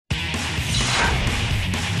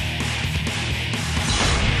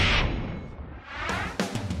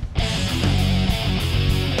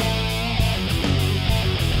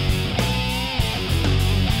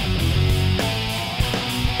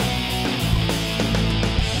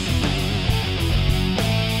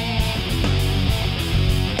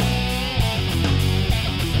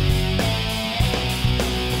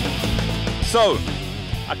So,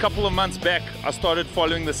 a couple of months back, I started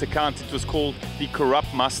following this account. It was called the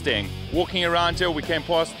Corruptt Mustang. Walking around here, we came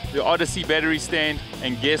past the Odyssey battery stand,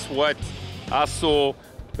 and guess what? I saw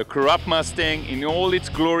the Corruptt Mustang in all its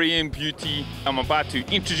glory and beauty. I'm about to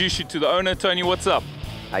introduce you to the owner. Tony, what's up?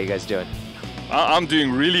 How you guys doing? I'm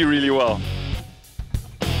doing really, really well.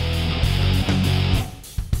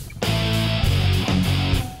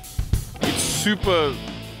 It's super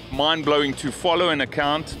mind-blowing to follow an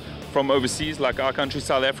account from overseas, like our country,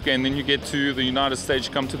 South Africa, and then you get to the United States,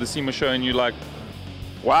 you come to the SEMA Show, and you're like,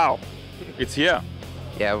 wow, it's here.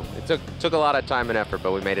 Yeah, it took a lot of time and effort,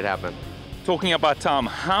 but we made it happen. Talking about time,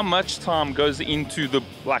 how much time goes into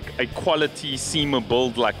a quality SEMA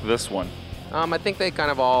build like this one? I think they kind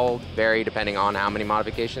of all vary depending on how many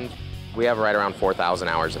modifications. We have right around 4,000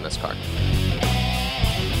 hours in this car.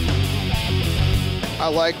 I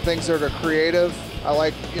like things that are creative. I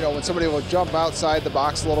like, when somebody will jump outside the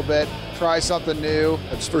box a little bit, try something new.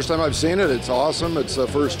 It's the first time I've seen it. It's awesome. It's the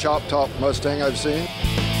first chop top Mustang I've seen.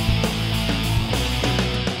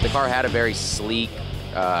 The car had a very sleek,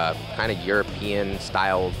 kind of European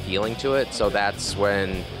style feeling to it. So that's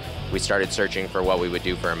when we started searching for what we would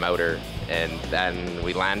do for a motor. And then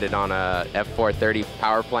we landed on a F430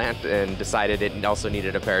 power plant and decided it also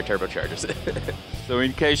needed a pair of turbochargers. So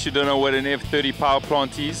in case you don't know what an F30 power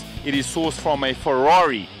plant is, it is sourced from a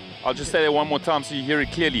Ferrari. I'll just say that one more time so you hear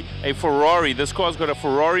it clearly. A Ferrari. This car's got a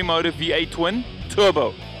Ferrari motor V8 twin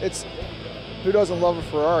turbo. Who doesn't love a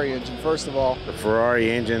Ferrari engine, first of all? The Ferrari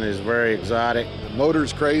engine is very exotic. The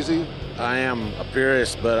motor's crazy. I am a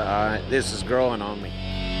purist, but this is growing on me.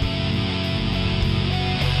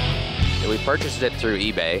 We purchased it through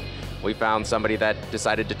eBay. We found somebody that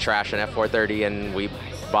decided to trash an F430 and we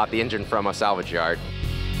bought the engine from a salvage yard.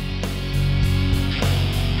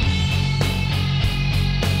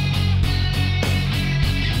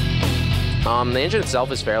 The engine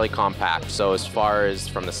itself is fairly compact, so as far as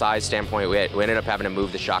from the size standpoint, we ended up having to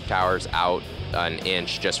move the shock towers out an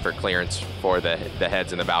inch just for clearance for the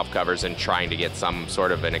heads and the valve covers and trying to get some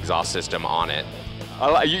sort of an exhaust system on it.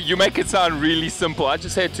 You make it sound really simple. I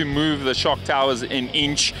just had to move the shock towers an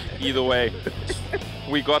inch either way.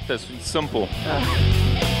 We got this. It's simple.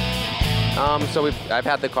 So I've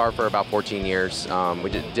had the car for about 14 years. We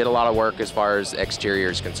did a lot of work as far as exterior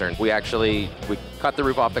is concerned. We cut the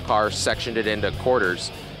roof off the car, sectioned it into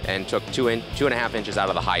quarters, and took 2.5 inches out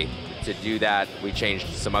of the height. To do that, we changed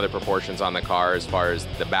some other proportions on the car as far as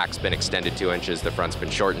the back's been extended 2 inches, the front's been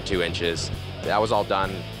shortened 2 inches. That was all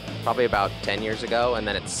done probably about 10 years ago, and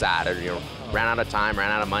then it sat. Ran out of time,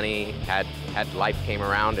 ran out of money, had life came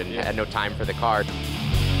around and had no time for the car.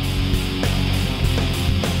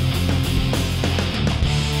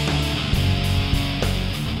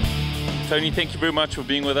 Tony, thank you very much for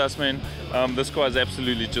being with us, man. This car is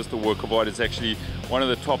absolutely just a work of art. It's actually one of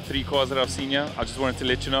the top 3 cars that I've seen here. I just wanted to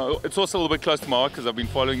let you know. It's also a little bit close to my heart because I've been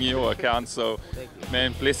following your account. So,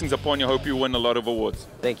 man, blessings upon you. Hope you win a lot of awards.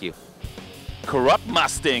 Thank you. Corruptt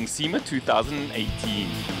Mustang, SEMA 2018.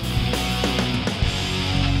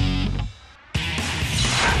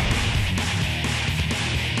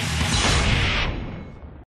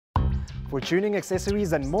 For tuning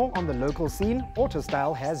accessories and more on the local scene,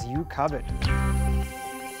 AutoStyle has you covered.